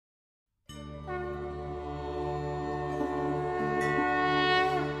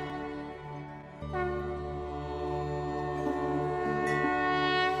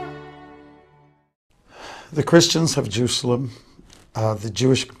The Christians have Jerusalem. The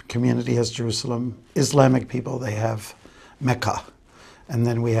Jewish community has Jerusalem. Islamic people, they have Mecca. And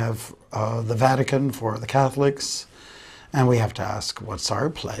then we have the Vatican for the Catholics. And we have to ask, what's our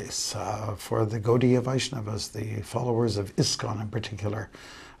place? For the Gaudiya Vaishnavas, the followers of ISKCON in particular,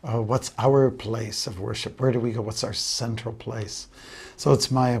 what's our place of worship? Where do we go? What's our central place? So it's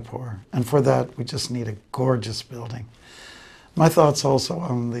Mayapur. And for that, we just need a gorgeous building. My thoughts also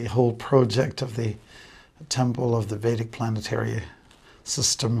on the whole project of the temple of the Vedic Planetarium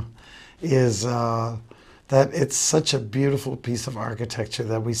system is that it's such a beautiful piece of architecture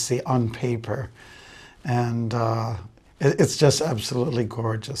that we see on paper. And it's just absolutely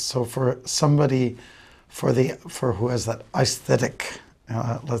gorgeous. So for somebody for who has that aesthetic,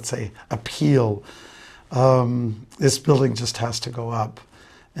 let's say, appeal, this building just has to go up.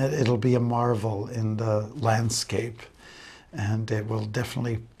 It'll be a marvel in the landscape, and it will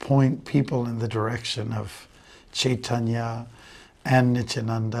definitely point people in the direction of Chaitanya and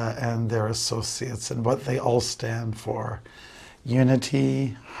Nityananda and their associates and what they all stand for.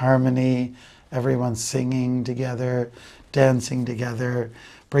 Unity, harmony, everyone singing together, dancing together,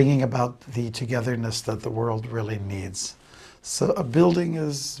 bringing about the togetherness that the world really needs. So a building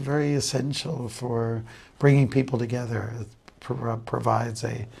is very essential for bringing people together. It provides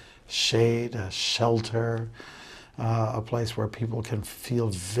a shade, a shelter, a place where people can feel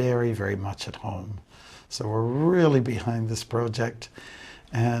very, very much at home. So we're really behind this project,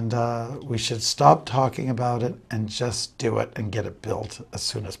 and we should stop talking about it and just do it and get it built as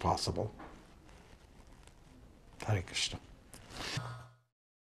soon as possible. Hare Krishna.